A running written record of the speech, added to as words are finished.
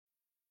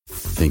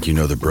Think you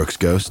know the Brooks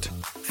Ghost?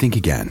 Think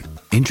again.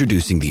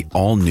 Introducing the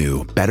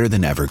all-new,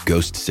 better-than-ever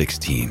Ghost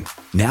 16.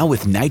 Now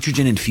with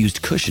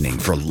nitrogen-infused cushioning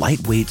for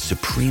lightweight,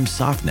 supreme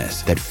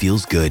softness that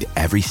feels good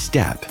every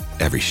step,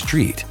 every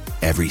street,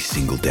 every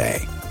single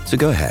day. So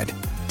go ahead,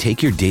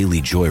 take your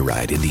daily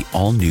joyride in the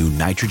all-new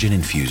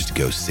nitrogen-infused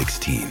Ghost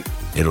 16.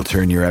 It'll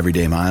turn your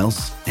everyday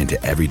miles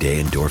into everyday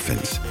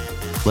endorphins.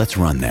 Let's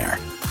run there.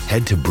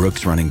 Head to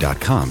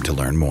brooksrunning.com to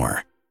learn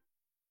more.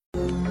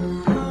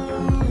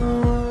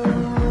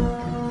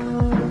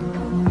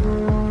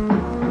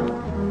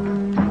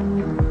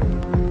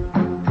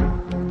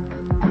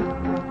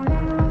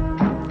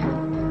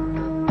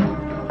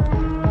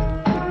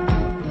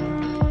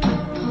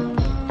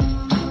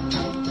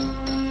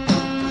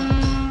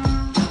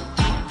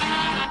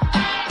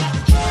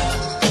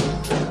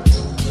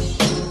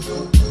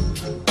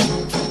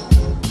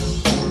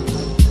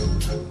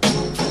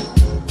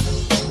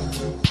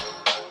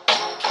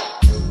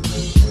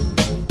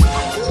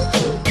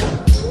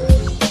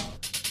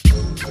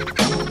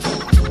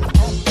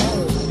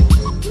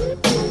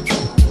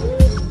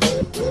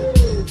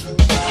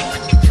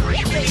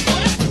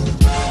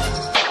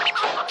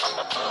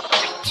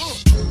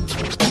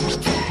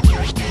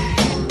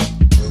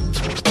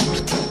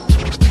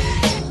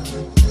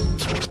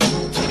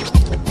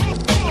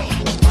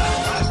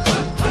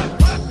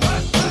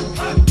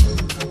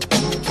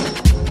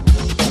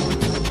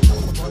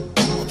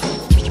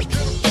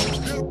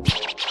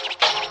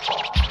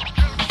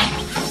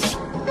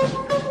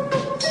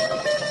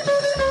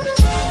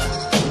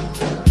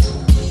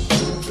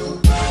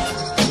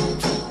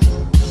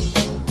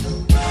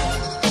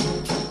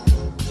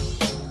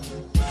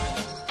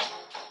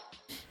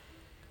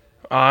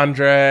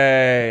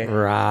 Andre.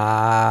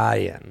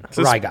 Ryan.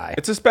 Rye guy.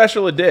 It's a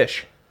special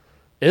edition.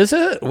 Is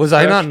it? Was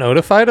I not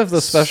notified of the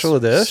special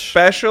edition?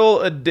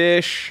 Special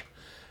edition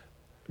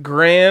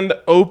grand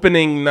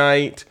opening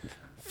night,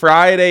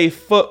 Friday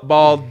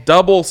football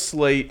double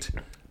slate,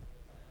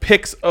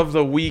 picks of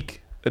the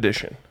week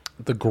edition.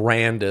 The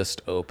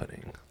grandest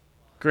opening.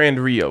 Grand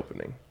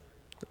reopening.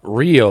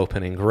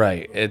 Reopening,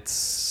 right.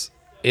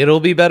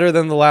 It'll be better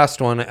than the last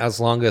one as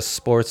long as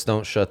sports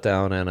don't shut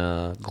down and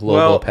a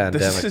global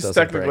pandemic doesn't break out. This is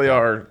technically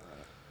our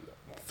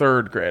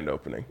third grand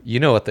opening.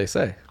 You know what they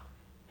say.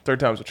 Third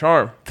time's a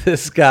charm.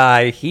 This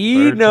guy,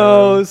 he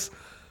knows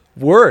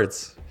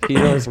words. He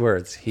knows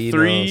words. He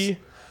Three knows.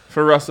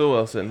 for Russell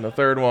Wilson, the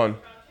third one.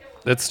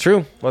 It's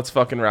true. Let's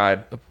fucking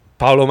ride.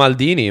 Paolo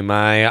Maldini,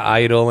 my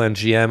idol and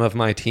GM of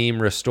my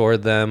team,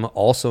 restored them,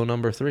 also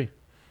number 3.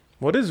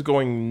 What is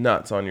going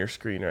nuts on your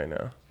screen right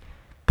now?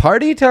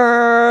 Party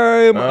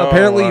time. Oh,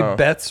 Apparently, wow.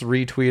 Betts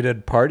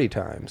retweeted party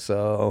time.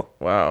 So,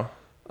 Wow.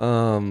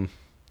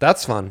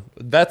 that's fun.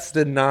 Betts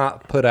did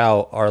not put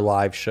out our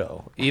live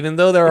show, even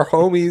though there are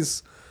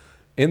homies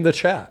in the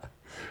chat.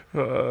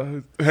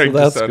 So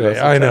that's great.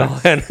 I know,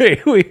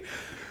 Henry.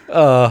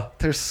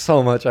 There's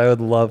so much I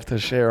would love to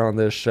share on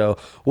this show.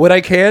 What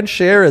I can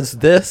share is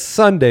this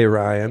Sunday,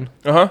 Ryan.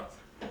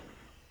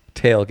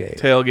 Tailgate.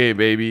 Tailgate,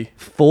 baby.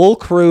 Full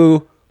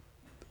crew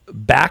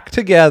back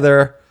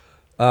together.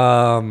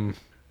 A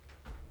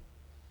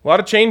lot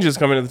of changes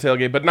coming to the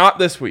tailgate, but not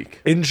this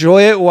week.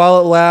 Enjoy it while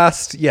it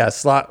lasts.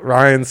 Yes,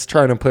 Ryan's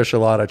trying to push a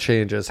lot of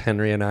changes.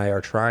 Henry and I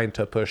are trying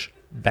to push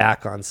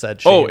back on said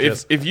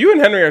changes. If you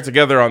and Henry are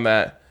together on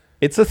that,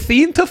 it's a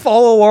theme to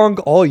follow along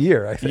all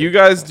year, I think. you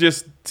guys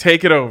just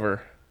take it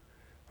over.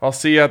 I'll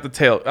see you at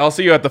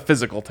the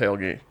physical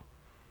tailgate.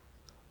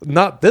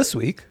 Not this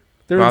week.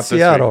 They're Not in this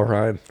Seattle, week.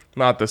 Ryan.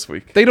 Not this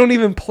week. They don't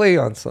even play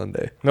on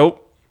Sunday.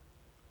 Nope.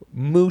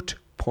 Moot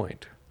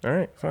point. All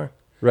right, fine.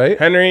 Right?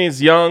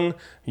 Henry's young.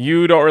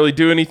 You don't really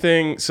do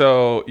anything,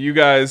 so you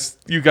guys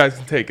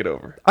can take it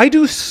over. I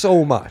do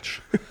so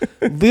much.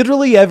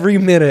 Literally every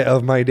minute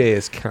of my day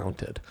is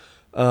counted.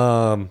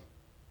 But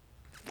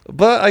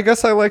I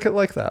guess I like it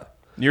like that.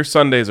 Your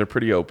Sundays are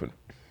pretty open.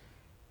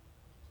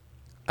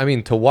 I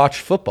mean, to watch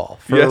football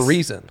for Yes. a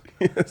reason.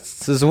 Yes.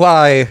 This is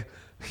why,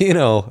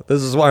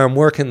 this is why I'm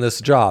working this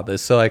job,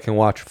 is so I can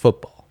watch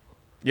football.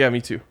 Yeah, me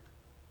too.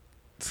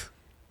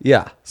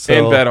 Yeah. So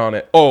And bet on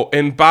it. Oh,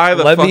 and by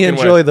the let fucking me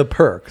enjoy way, the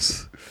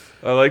perks.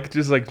 I like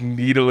just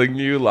needling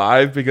you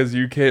live because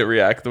you can't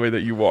react the way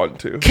that you want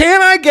to.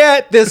 Can I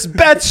get this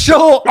Betts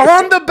show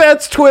on the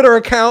Betts Twitter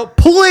account,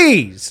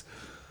 please?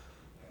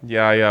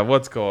 Yeah.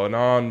 What's going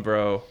on,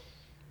 bro?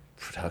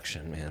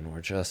 Production, man. We're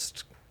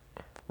just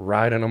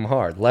riding them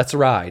hard. Let's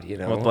ride,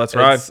 Well, let's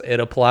ride. It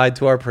applied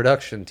to our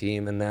production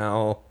team, and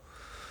now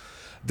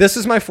this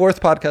is my 4th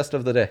podcast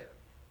of the day.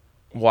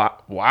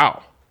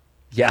 Wow.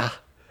 Yeah.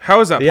 How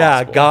is that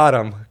Yeah, possible?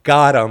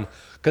 got him.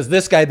 Because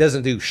this guy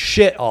doesn't do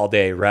shit all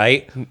day,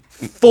 right?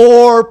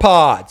 4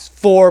 pods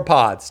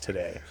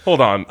today. Hold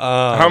on.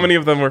 How many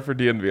of them were for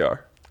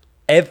DNVR?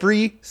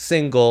 Every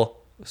single,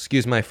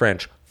 excuse my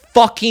French,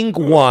 fucking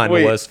one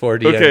was for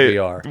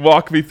DNVR. Okay,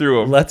 walk me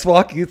through them. Let's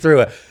walk you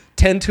through it.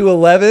 10 to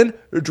 11,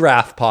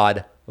 draft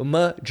pod.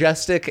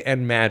 Majestic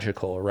and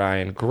magical,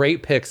 Ryan.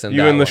 Great picks in You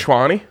that and the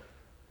one. Schwani?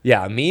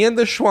 Yeah, me and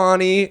the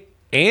Schwani,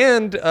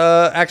 and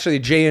actually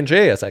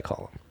J&J, as I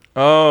call him.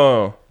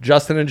 Oh.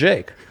 Justin and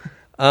Jake.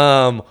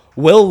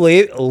 Will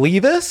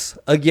Levis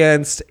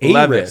against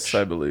Levis, A-Rich.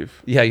 I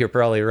believe. Yeah, you're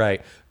probably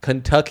right.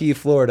 Kentucky,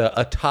 Florida,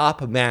 a top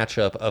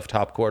matchup of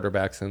top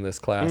quarterbacks in this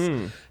class.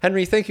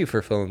 Henry, thank you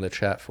for filling the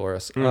chat for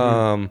us.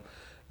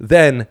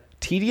 Then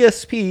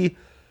TDSP,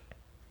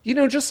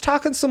 just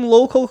talking some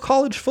local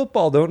college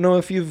football. Don't know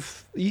if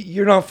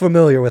you're not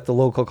familiar with the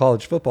local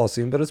college football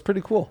scene, but it's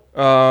pretty cool.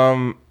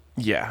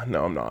 Yeah,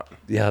 no, I'm not.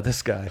 Yeah,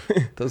 this guy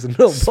doesn't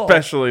know ball.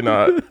 Especially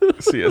not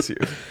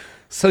CSU.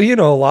 So, a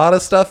lot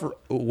of stuff.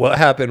 What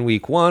happened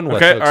week 1, what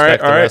to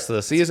expect the rest of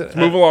the season. Let's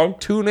move along.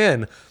 Tune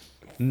in.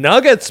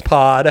 Nuggets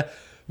Pod.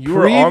 You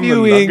were on the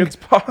Nuggets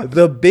Pod?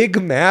 The big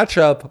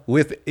matchup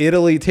with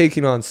Italy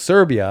taking on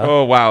Serbia.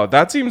 Oh, wow.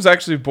 That seems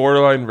actually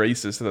borderline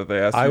racist that they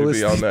asked you to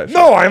be on that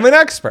show. No, I'm an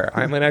expert.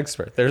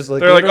 They're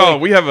like, oh,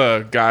 we have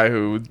a guy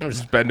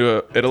who's been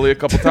to Italy a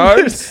couple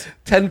times.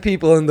 10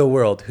 people in the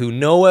world who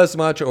know as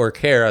much or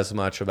care as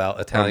much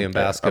about Italian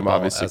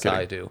basketball as kidding.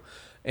 I do.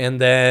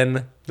 And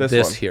then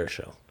this here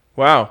show.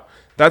 Wow.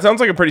 That sounds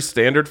like a pretty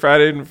standard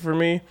Friday for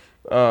me,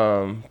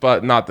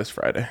 but not this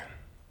Friday.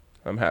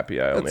 I'm happy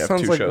I only have 2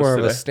 shows today. Sounds like more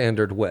of a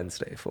standard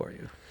Wednesday for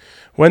you.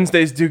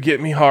 Wednesdays do get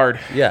me hard.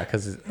 Yeah,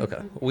 because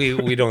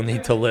we don't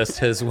need to list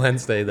his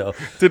Wednesday though.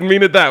 Didn't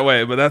mean it that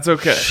way, but that's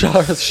okay.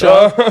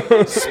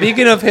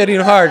 Speaking of hitting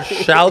hard,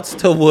 shouts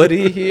to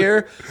Woody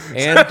here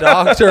and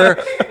Dr.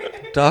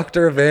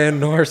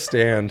 Van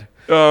Norstand.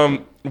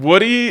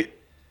 Woody,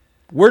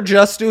 we're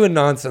just doing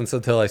nonsense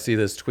until I see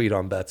this tweet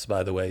on Bets.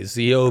 By the way,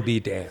 Zio be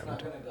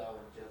damned.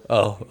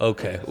 Oh,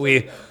 okay.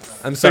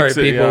 I'm sorry,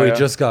 people. We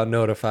just got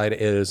notified.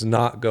 It is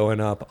not going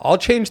up. I'll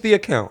change the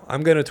account.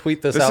 I'm going to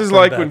tweet this out. This is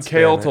like when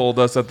Kale told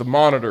us that the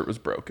monitor was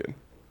broken.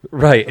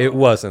 Right. It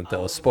wasn't,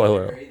 though.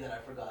 Spoiler. That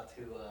I forgot to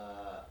put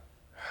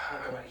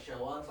the right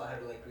show on, so I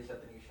had to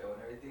reset the new show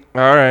and everything.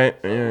 All right.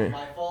 So it was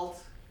my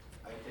fault.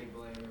 I take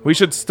blame. We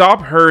should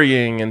stop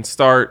hurrying and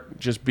start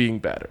just being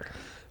better.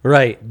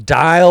 Right.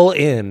 Dial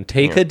in.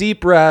 Take a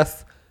deep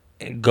breath.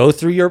 And go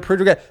through your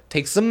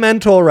take some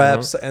mental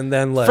reps, and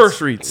then let's...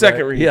 First read,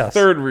 second read,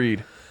 third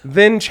read,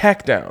 then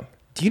check down.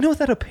 Do you know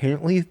that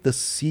apparently the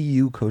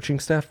CU coaching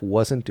staff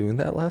wasn't doing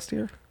that last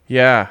year?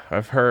 Yeah,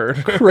 I've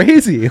heard.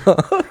 Crazy,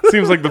 huh?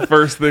 Seems like the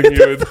first thing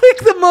you would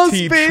the most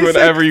teach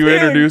whenever you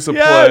introduce a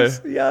play.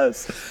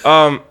 Yes.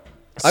 I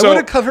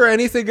wouldn't cover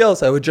anything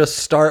else. I would just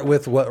start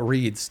with what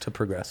reads to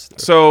progress through.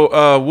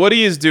 So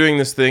Woody is doing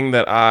this thing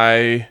that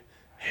I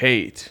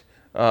hate,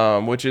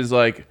 which is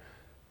like...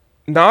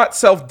 not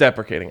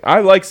self-deprecating.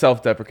 I like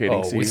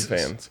self-deprecating CU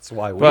fans. That's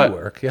why we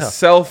work. Yeah.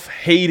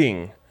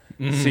 Self-hating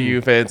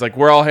CU fans. Like,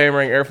 we're all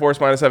hammering Air Force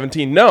minus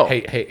 17. No.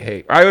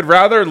 Hey. I would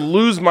rather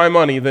lose my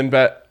money than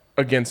bet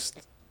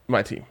against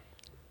my team.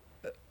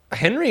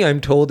 Henry, I'm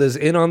told, is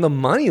in on the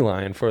money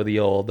line for the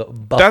old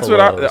Buffaloes. That's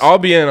what I'll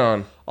be in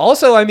on.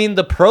 Also, I mean,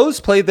 the pros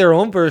played their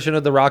own version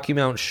of the Rocky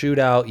Mount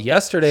Shootout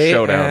yesterday.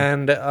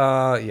 Showdown.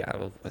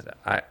 And,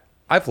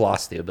 I've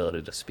lost the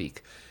ability to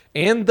speak.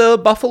 And the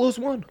Buffaloes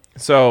won.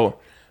 So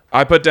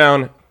I put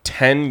down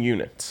 10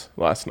 units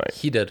last night.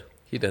 He did.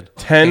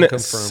 10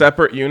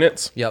 separate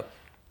units. Yep.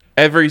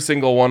 Every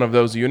single one of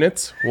those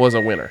units was a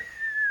winner.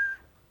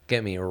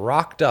 Get me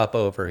rocked up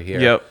over here.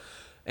 Yep.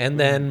 And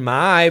then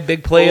my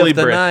big play Fully of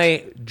the bricked.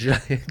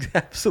 night,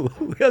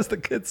 absolutely, as the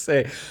kids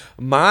say,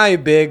 my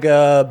big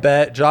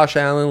bet, Josh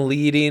Allen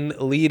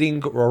leading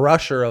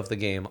rusher of the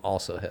game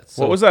also hits.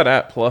 So what was that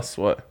at? Plus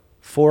what?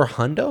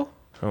 400?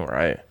 All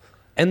right.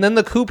 And then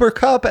the Cooper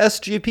Cup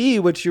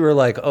SGP, which you were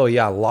like, oh,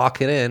 yeah, lock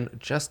it in.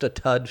 Just a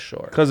tud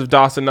short. Because of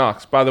Dawson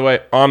Knox. By the way,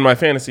 on my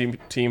fantasy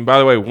team,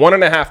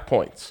 1.5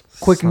 points.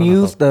 Quick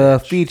news,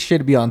 the feed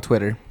should be on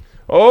Twitter.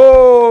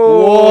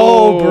 Oh!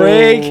 Whoa,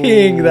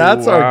 breaking.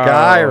 That's our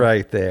guy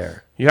right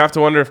there. You have to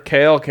wonder if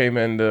Kale came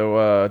in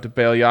to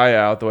bail Yaya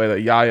out the way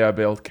that Yaya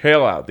bailed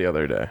Kale out the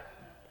other day.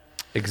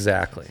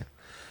 Exactly.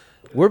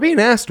 We're being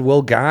asked,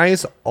 will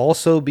guys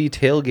also be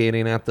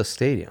tailgating at the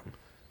stadium?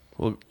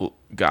 Well,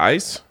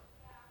 guys?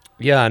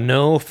 Yeah,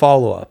 no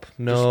follow-up.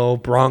 No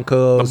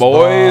Broncos. The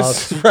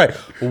boys. Bucks. Right.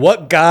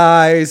 What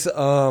guys?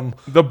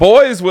 The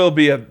boys will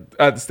be at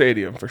the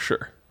stadium for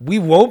sure. We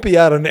won't be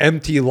at an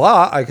empty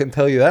lot, I can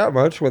tell you that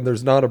much, when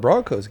there's not a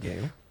Broncos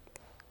game.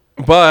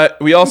 But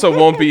we also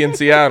won't be in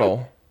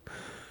Seattle.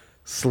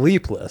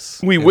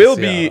 Sleepless. We will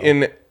be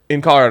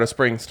in Colorado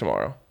Springs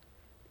tomorrow.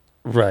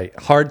 Right.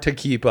 Hard to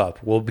keep up.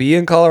 We'll be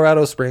in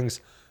Colorado Springs,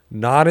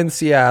 not in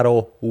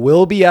Seattle.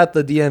 We'll be at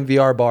the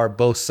DNVR bar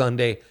both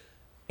Sunday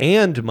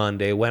and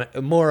Monday, when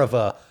more of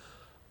a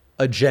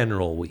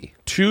general we.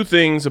 Two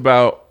reasons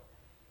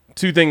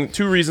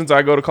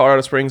I go to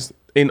Colorado Springs,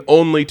 in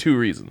only 2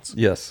 reasons.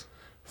 Yes.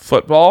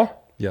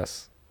 Football.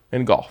 Yes.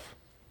 And golf.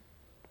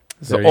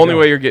 It's the only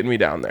way you're getting me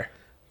down there.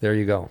 There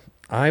you go.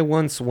 I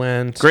once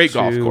went Great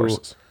golf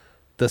courses.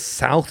 The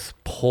South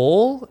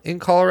Pole in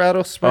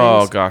Colorado Springs.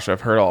 Oh gosh,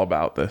 I've heard all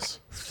about this.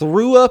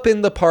 Threw up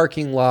in the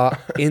parking lot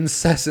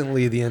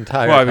incessantly the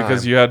entire time. Why?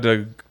 Because you had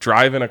to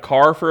drive in a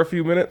car for a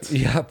few minutes?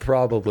 Yeah,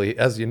 probably.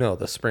 As you know,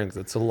 the Springs,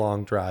 it's a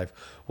long drive.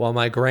 While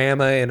my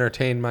grandma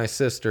entertained my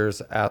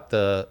sisters at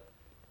the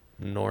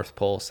North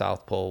Pole,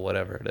 South Pole,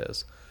 whatever it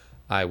is,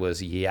 I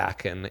was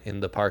yakking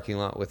in the parking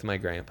lot with my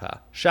grandpa.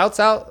 Shouts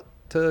out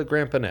to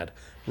Grandpa Ned.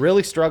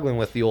 Really struggling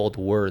with the old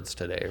words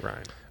today,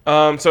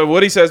 Ryan. So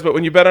Woody says, but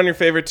when you bet on your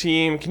favorite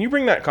team, can you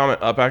bring that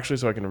comment up actually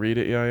so I can read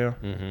it? Yeah.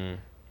 Mm-hmm.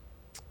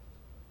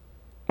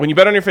 When you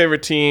bet on your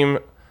favorite team,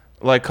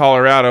 like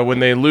Colorado, when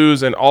they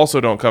lose and also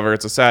don't cover,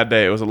 it's a sad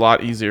day. It was a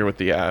lot easier with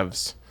the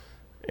Avs.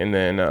 And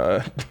then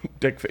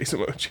dick face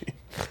emoji.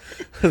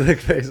 Dick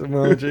face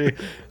emoji.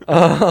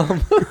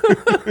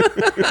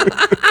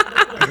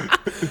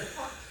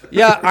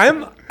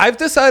 Yeah, I've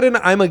decided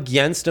I'm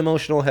against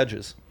emotional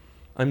hedges.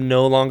 I'm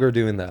no longer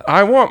doing that.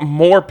 I want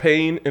more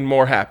pain and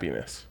more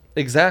happiness.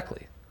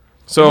 Exactly.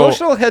 So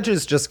emotional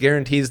hedges just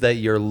guarantees that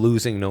you're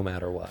losing no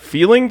matter what.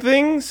 Feeling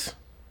things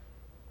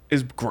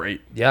is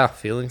great. Yeah,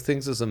 feeling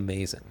things is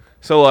amazing.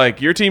 So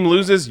like your team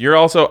loses, you're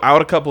also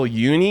out a couple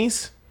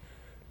unis.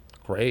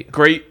 Great.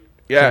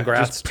 Yeah,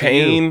 congrats just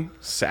pain,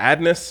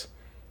 sadness.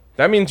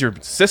 That means your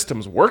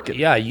system's working.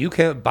 Yeah, you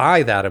can't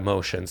buy that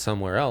emotion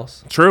somewhere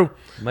else. True.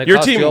 Might your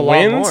cost team you a lot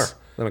wins more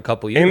than a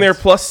couple years. and they're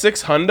plus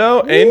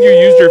 600, and you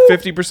used your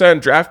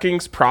 50%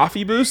 DraftKings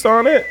Profi boost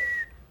on it.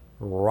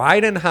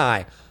 Riding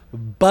high,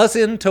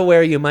 buzzing to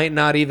where you might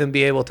not even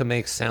be able to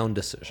make sound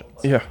decisions.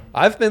 Yeah.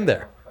 I've been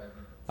there.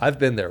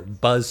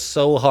 Buzz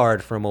so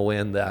hard from a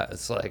win that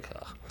it's like...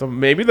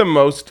 Maybe the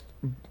most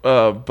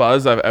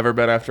buzz I've ever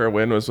been after a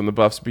win was when the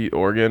Buffs beat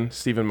Oregon.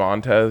 Steven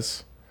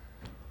Montez.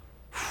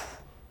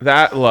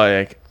 That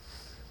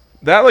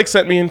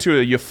sent me into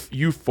a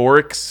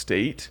euphoric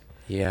state.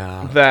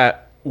 Yeah.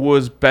 That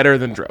was better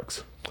than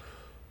drugs.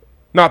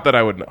 Not that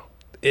I would know.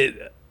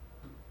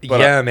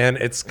 Yeah, man.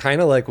 It's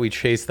kind of like we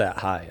chase that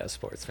high as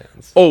sports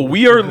fans. Oh,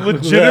 we are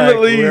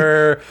legitimately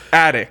we're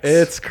addicts.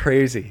 It's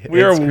crazy.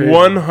 We are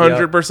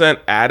 100%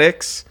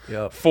 addicts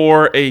Yep.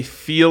 for a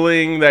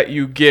feeling that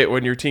you get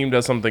when your team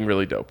does something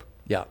really dope.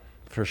 Yeah,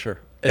 for sure.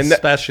 And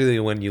especially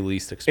when you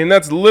least expect. And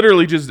that's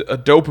literally just a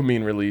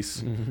dopamine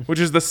release, which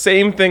is the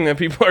same thing that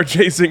people are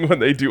chasing when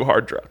they do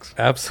hard drugs.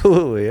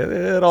 Absolutely.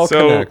 It all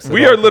so connects.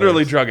 We are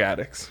literally drug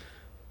addicts.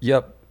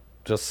 Yep.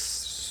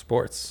 Just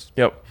sports.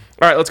 Yep.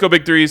 All right, let's go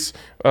big threes.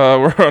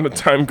 We're on a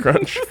time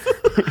crunch.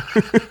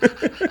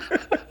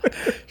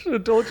 Should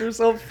have told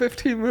yourself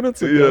 15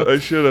 minutes ago. Yeah, I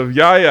should have.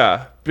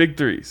 Yeah. Big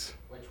threes.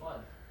 Which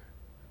one?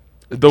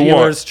 The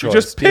Dealer's one. choice.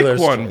 Just pick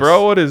Dealer's one, choice.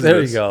 bro. What is there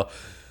this? There you go.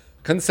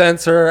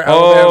 Consensor,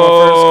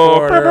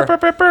 Alabama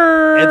first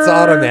quarter. It's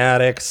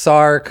automatic.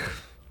 Sark.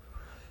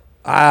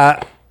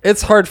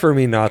 It's hard for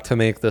me not to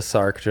make the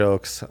Sark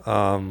jokes,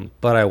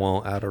 but I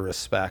won't out of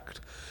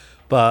respect.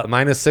 But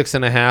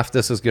 -6.5,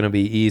 this is going to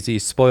be easy.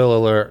 Spoiler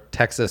alert,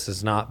 Texas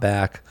is not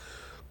back.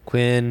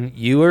 Quinn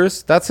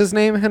Ewers, that's his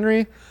name,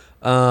 Henry?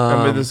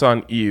 I made this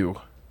on EU.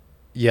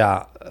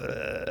 Yeah,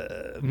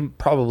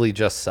 probably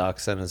just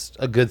sucks and is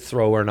a good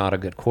thrower, not a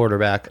good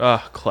quarterback.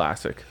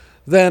 Classic.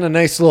 Then a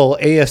nice little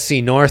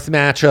AFC North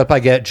matchup. I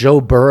get Joe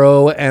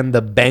Burrow and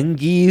the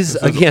Bengies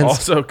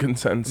against also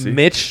consensus.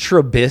 Mitch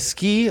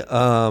Trubisky,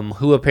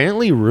 who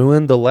apparently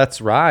ruined the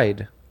Let's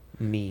Ride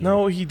meme.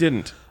 No, he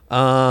didn't.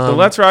 The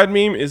Let's Ride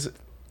meme is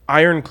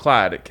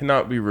ironclad. It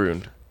cannot be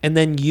ruined. And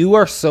then you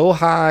are so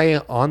high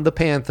on the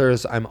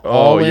Panthers. I'm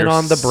all in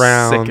on the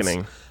Browns.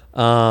 Sickening.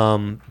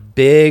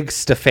 Big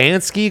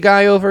Stefanski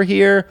guy over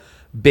here.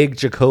 Big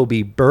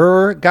Jacoby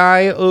Burr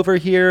guy over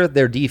here.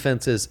 Their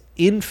defense is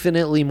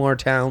infinitely more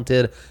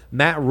talented.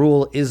 Matt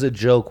Rule is a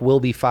joke. Will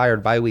be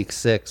fired by week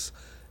 6.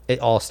 It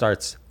all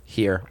starts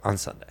here on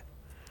Sunday.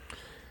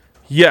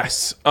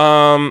 Yes.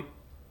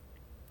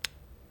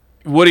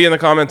 Woody in the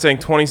comments saying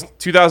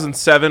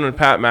 2007 when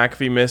Pat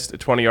McAfee missed a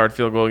 20-yard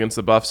field goal against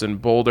the Buffs in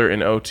Boulder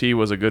in OT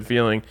was a good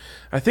feeling.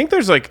 I think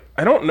there's I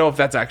don't know if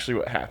that's actually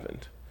what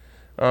happened.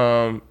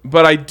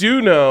 But I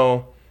do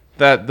know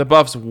that the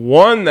Buffs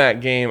won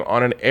that game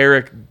on an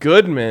Eric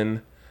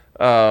Goodman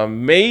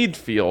made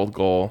field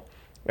goal.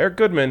 Eric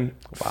Goodman,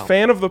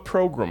 fan of the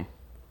program.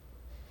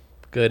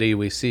 Goody,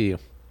 we see you.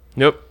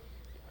 Yep.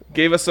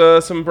 Gave us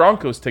some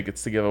Broncos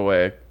tickets to give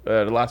away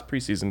at the last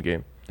preseason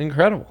game.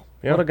 Incredible.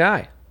 Yeah. What a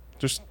guy.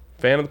 Just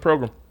fan of the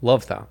program.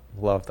 Love that.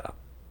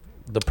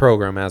 The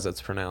program, as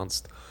it's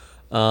pronounced.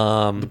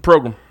 The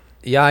program.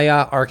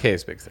 Yeah.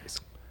 RK's big threes.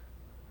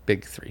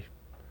 Big three.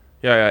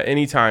 Yeah.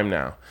 Anytime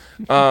now.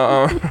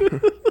 All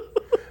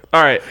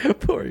right.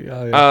 Poor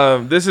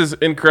Yaya. This is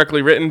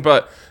incorrectly written,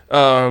 but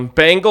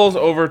Bengals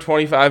over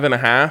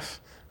 25.5.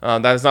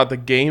 That is not the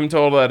game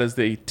total. That is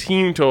the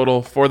team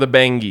total for the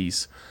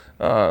Bengies.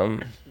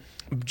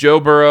 Joe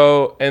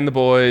Burrow and the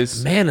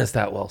boys. Man, is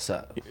that well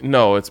set.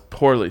 No, it's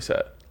poorly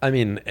set. I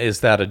mean,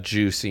 is that a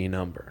juicy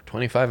number?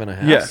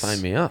 25.5? Yes.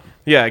 Sign me up.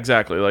 Yeah,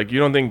 exactly. You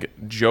don't think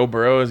Joe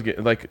Burrow is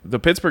the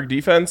Pittsburgh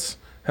defense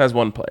has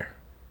one player.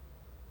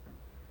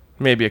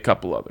 Maybe a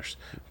couple others.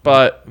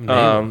 But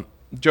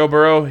Joe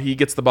Burrow, he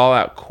gets the ball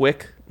out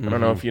quick. I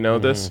don't know if you know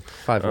this.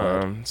 5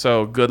 wide.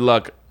 So good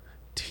luck,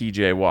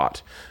 TJ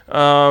Watt.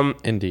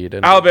 Indeed.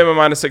 Alabama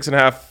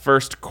 -6.5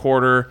 first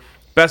quarter.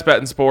 Best bet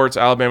in sports,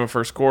 Alabama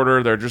first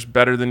quarter. They're just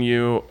better than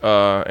you,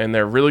 and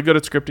they're really good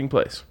at scripting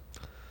plays.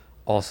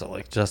 Also,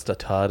 like, just a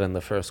tud in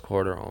the first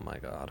quarter. Oh, my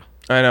God.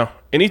 I know.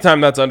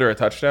 Anytime that's under a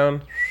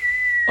touchdown,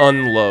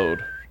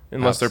 unload.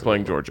 Unless they're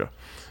playing Georgia.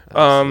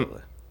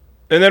 Absolutely.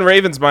 And then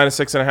Ravens minus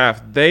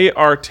 6.5. They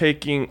are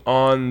taking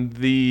on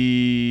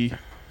the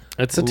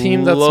It's a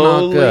team that's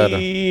not good.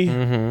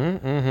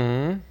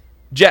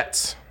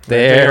 Jets.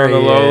 There on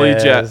the he lowly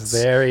is. Jets.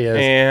 There he is.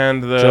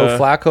 And the Joe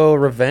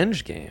Flacco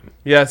revenge game.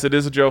 Yes, it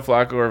is a Joe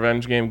Flacco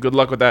revenge game. Good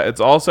luck with that.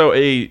 It's also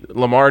a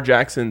Lamar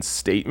Jackson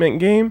statement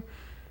game.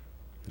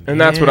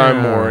 And that's what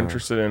I'm more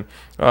interested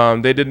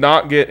in. They did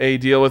not get a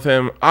deal with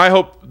him. I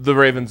hope the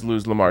Ravens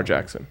lose Lamar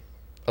Jackson.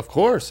 Of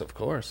course, of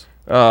course.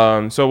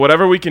 So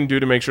whatever we can do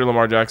to make sure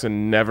Lamar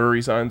Jackson never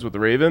resigns with the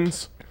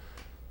Ravens,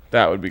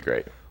 that would be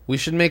great. We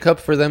should make up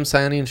for them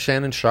signing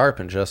Shannon Sharp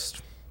and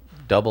just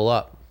double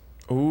up.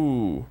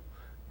 Ooh.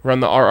 Run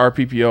the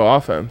RRPPO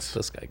offense.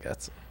 This guy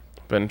gets it.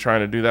 Been trying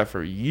to do that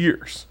for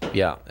years.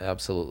 Yeah,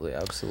 absolutely,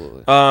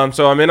 absolutely.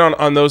 So I'm in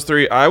on those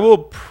three. I will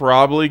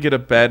probably get a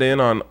bet in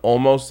on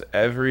almost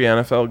every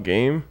NFL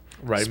game.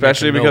 Right,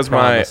 Especially making no because my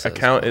promises,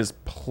 account but- is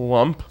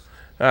plump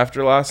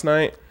after last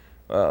night.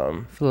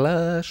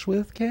 Flush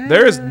with cash.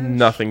 There is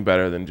nothing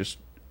better than just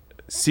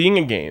seeing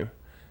a game,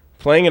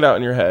 playing it out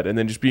in your head, and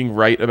then just being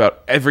right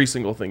about every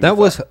single thing. That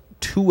was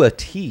to a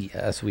T,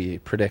 as we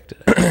predicted.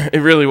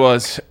 It really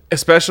was.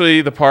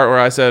 Especially the part where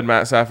I said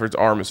Matt Stafford's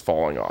arm is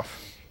falling off.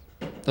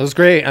 It was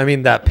great. I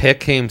mean, that pick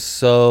came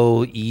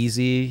so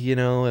easy. You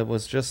know, it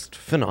was just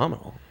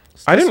phenomenal.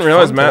 It's I didn't just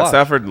realize fun to Matt watch.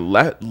 Stafford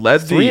led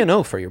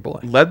 3-0 for your boy.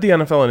 the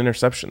NFL in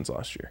interceptions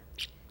last year.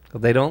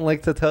 They don't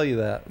like to tell you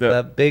that. Yeah.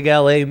 That big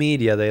LA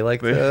media, they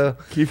like They to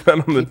keep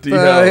that on the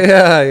DL.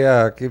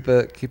 yeah.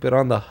 Keep it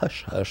on the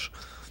hush hush.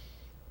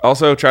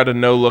 Also tried a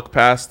no-look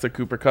pass to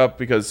Cooper Kupp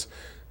because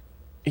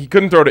he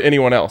couldn't throw to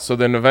anyone else. So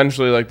then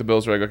eventually, like, the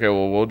Bills were like, okay,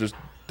 well, we'll just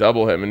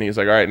double him. And he's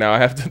like, all right, now I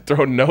have to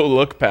throw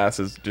no-look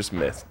passes. Just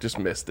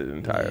missed it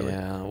entirely.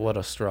 Yeah, what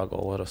a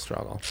struggle. What a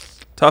struggle.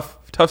 Tough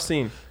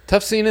scene.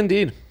 Tough scene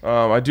indeed.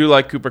 I do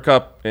like Cooper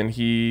Kupp, and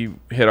he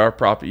hit our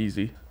prop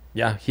easy.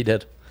 Yeah, he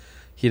did.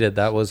 He did.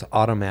 That was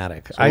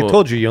automatic. So I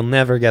told you, you'll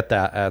never get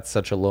that at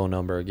such a low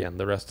number again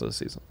the rest of the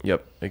season.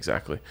 Yep,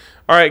 exactly.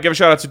 All right, give a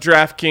shout out to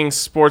DraftKings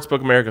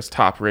Sportsbook, America's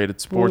top-rated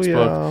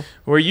sportsbook,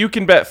 where you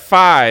can bet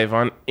 5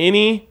 on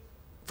any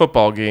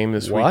football game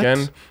this What?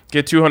 weekend.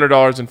 Get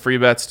 $200 in free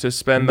bets to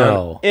spend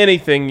on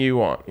anything you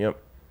want. Yep.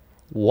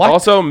 What?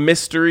 Also,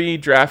 mystery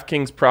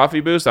DraftKings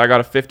Profit Boost. I got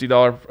a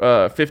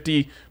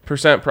 $50%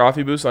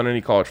 Profit Boost on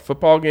any college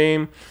football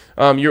game.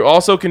 You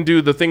also can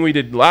do the thing we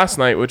did last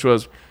night, which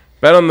was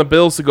bet on the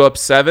Bills to go up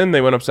 7.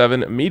 They went up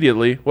 7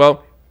 immediately.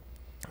 Well,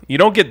 you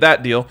don't get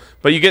that deal,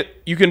 but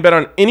you can bet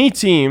on any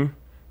team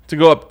to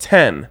go up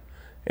 10,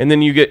 and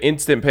then you get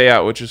instant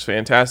payout, which is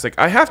fantastic.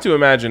 I have to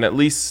imagine at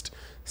least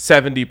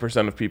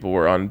 70% of people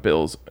were on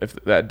Bills if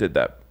that did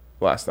that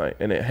last night,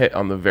 and it hit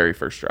on the very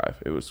first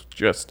drive. It was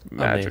just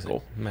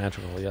magical. Amazing.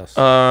 Magical, yes.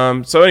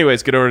 So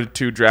anyways, get over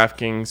to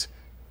DraftKings.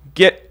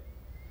 Get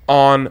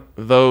on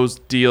those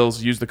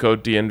deals. Use the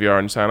code DNVR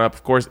and sign up.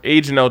 Of course,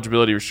 age and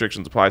eligibility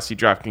restrictions apply. See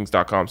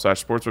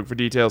DraftKings.com/sportsbook for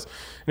details. And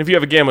if you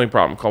have a gambling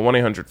problem, call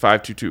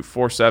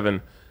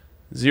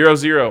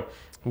 1-800-522-4700.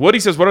 Woody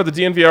says, what are the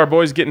DNVR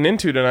boys getting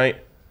into tonight?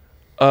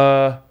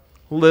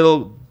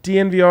 Little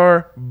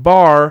DNVR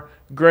bar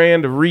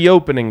grand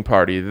reopening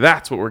party.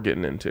 That's what we're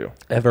getting into.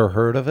 Ever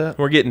heard of it?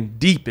 We're getting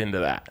deep into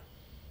that.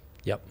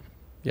 Yep.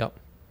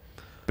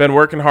 Been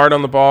working hard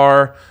on the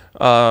bar.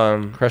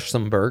 Crush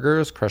some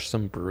burgers, crush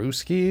some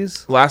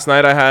brewskis. Last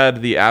night I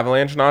had the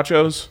Avalanche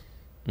nachos.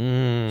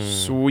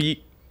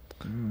 Sweet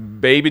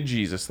baby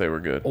Jesus, they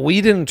were good.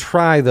 We didn't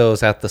try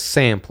those at the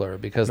sampler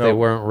because they No,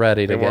 weren't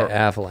ready to they get weren't.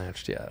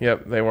 avalanched yet.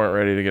 Yep, they weren't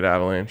ready to get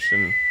avalanched,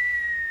 and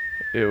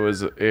it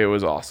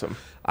was awesome.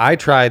 I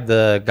tried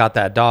the Got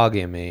That Dog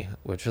in Me,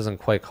 which isn't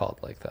quite called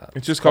like that.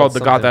 It's just called the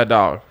Got something- That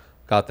Dog.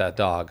 Got That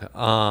Dog.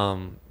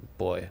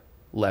 Boy,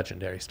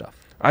 legendary stuff.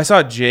 I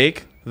saw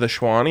Jake, the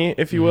Schwani,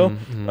 if you will,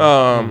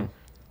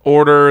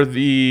 order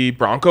the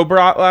Bronco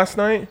Brat last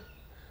night.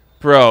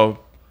 Bro,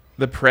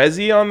 the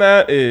Prezi on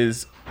that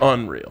is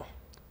unreal.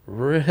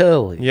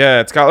 Really?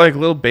 Yeah, it's got like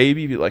little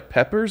baby like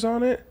peppers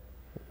on it.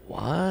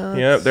 What?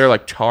 Yeah, they're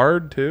like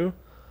charred too.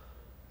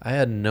 I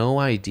had no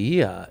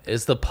idea.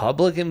 Is the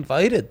public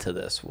invited to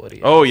this, Woody?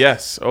 Oh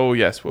yes,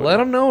 Woody. Let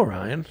them know,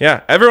 Ryan.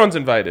 Yeah, everyone's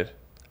invited.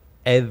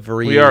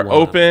 Everyone. We are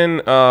open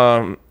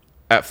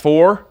at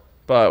 4,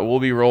 but we'll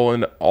be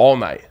rolling all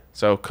night.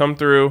 So come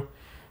through,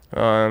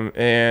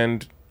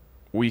 and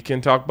we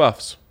can talk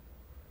Buffs.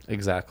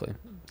 Exactly.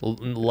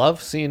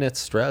 Love seeing it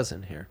Strez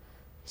in here.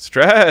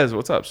 Strez,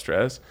 what's up,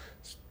 Strez?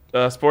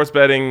 Sports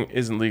betting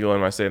isn't legal in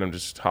my state. I'm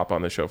just hop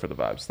on the show for the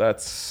vibes.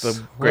 That's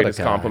the greatest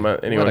What a guy. compliment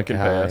anyone What a can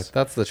guy. pay us.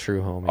 That's the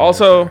true homie.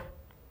 Also, right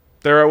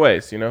there. there are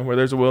ways, where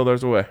there's a will,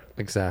 there's a way.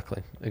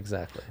 Exactly.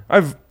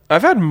 I've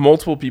had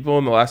multiple people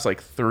in the last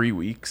like 3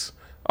 weeks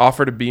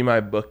offer to be my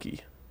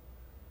bookie,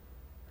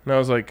 and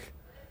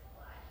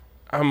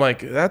I'm like,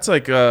 that's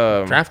like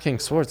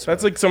DraftKings Sports.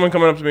 that's like someone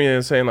coming up to me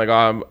and saying like,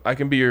 I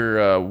can be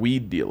your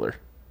weed dealer.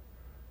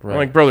 I'm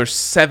like, bro, there's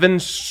 7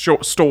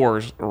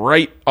 stores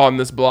right on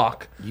this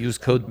block. Use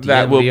code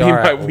That will be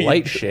DNVR my at week.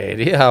 Lightshade.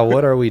 Yeah,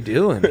 what are we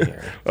doing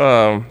here?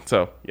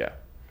 So, yeah.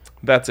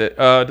 That's it.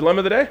 Dilemma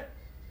of the day?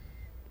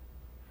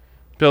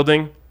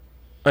 Building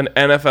an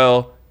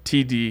NFL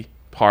TD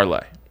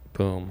parlay.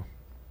 Boom.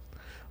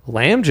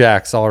 Lamb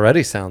Jacks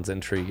already sounds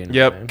intriguing.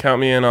 Yep, man.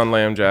 count me in on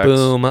Lamb Jacks.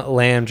 Boom,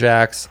 Lamb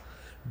Jacks.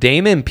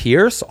 Damon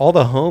Pierce, all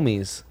the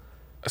homies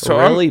So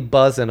really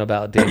buzzing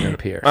about Damon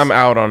Pierce. I'm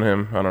out on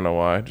him. I don't know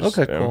why. Just,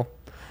 Okay, cool.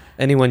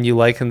 Anyone you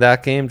like in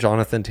that game?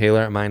 Jonathan Taylor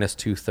at minus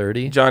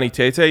 230. Johnny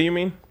Tate, you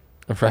mean?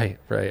 Right.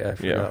 I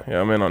forgot.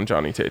 Yeah, I'm in on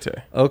Johnny Tate.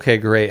 Okay,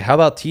 great. How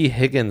about T.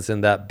 Higgins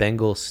in that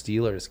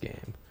Bengals-Steelers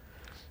game?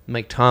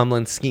 Mike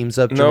Tomlin schemes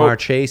up Jamar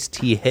Chase.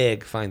 T.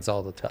 Hig finds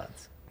all the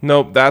tuds.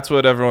 Nope, that's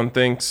what everyone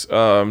thinks.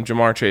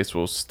 Jamar Chase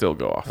will still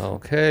go off.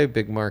 Okay,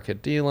 big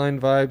market D-line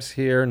vibes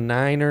here.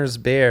 Niners,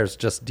 Bears,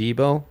 just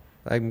Debo,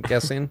 I'm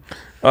guessing.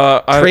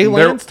 Trey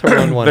Lance to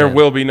run one There in.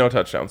 will be no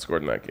touchdown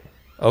scored in that game.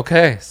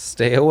 Okay,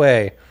 stay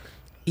away.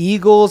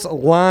 Eagles,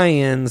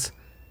 Lions,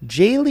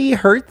 Jaylee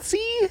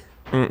Hurtsy?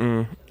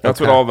 That's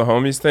Okay. what all the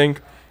homies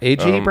think.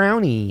 A.J.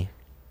 Brownie.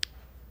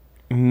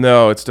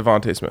 No, it's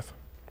Devontae Smith.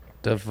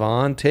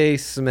 Devontae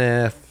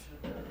Smith,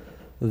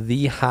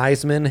 the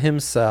Heisman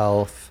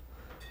himself.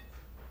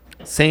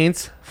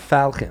 Saints,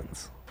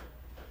 Falcons.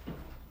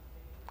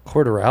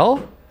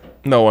 Cordarrelle?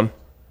 No one.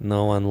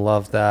 No one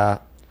loved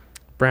that.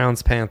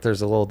 Browns,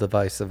 Panthers, a little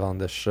divisive on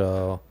this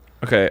show.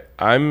 Okay,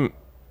 I'm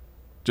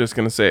just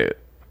going to say it.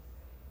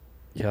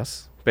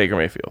 Yes. Baker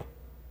Mayfield.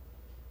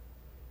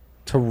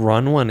 To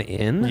run one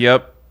in?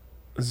 Yep.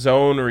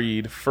 Zone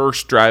read,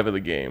 first drive of the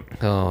game.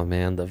 Oh,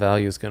 man, the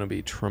value is going to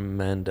be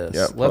tremendous.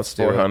 Yep, Let's plus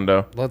do 4 it.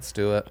 hundo. Let's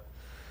do it.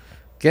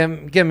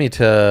 Get me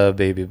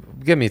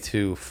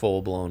to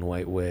full-blown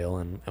white whale,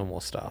 and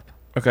we'll stop.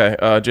 Okay,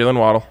 Jalen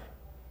Waddle.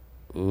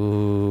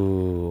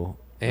 Ooh.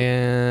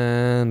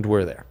 And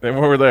we're there. And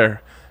we're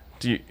there.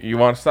 Do you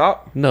want to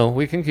stop? No,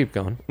 we can keep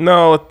going.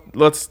 No,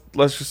 let's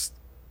just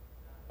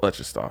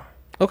stop.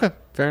 Okay,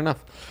 fair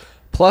enough.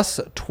 Plus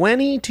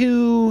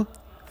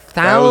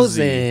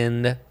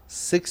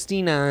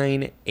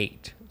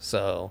 22,069.8.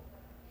 So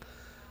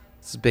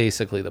it's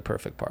basically the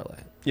perfect parlay.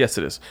 Yes,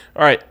 it is.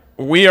 All right,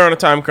 we are on a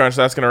time crunch.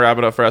 That's going to wrap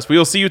it up for us. We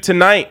will see you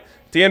tonight.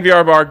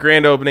 DNVR Bar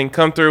grand opening.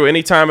 Come through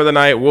any time of the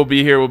night. We'll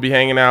be here. We'll be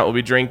hanging out. We'll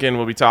be drinking.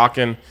 We'll be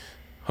talking.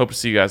 Hope to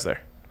see you guys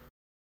there.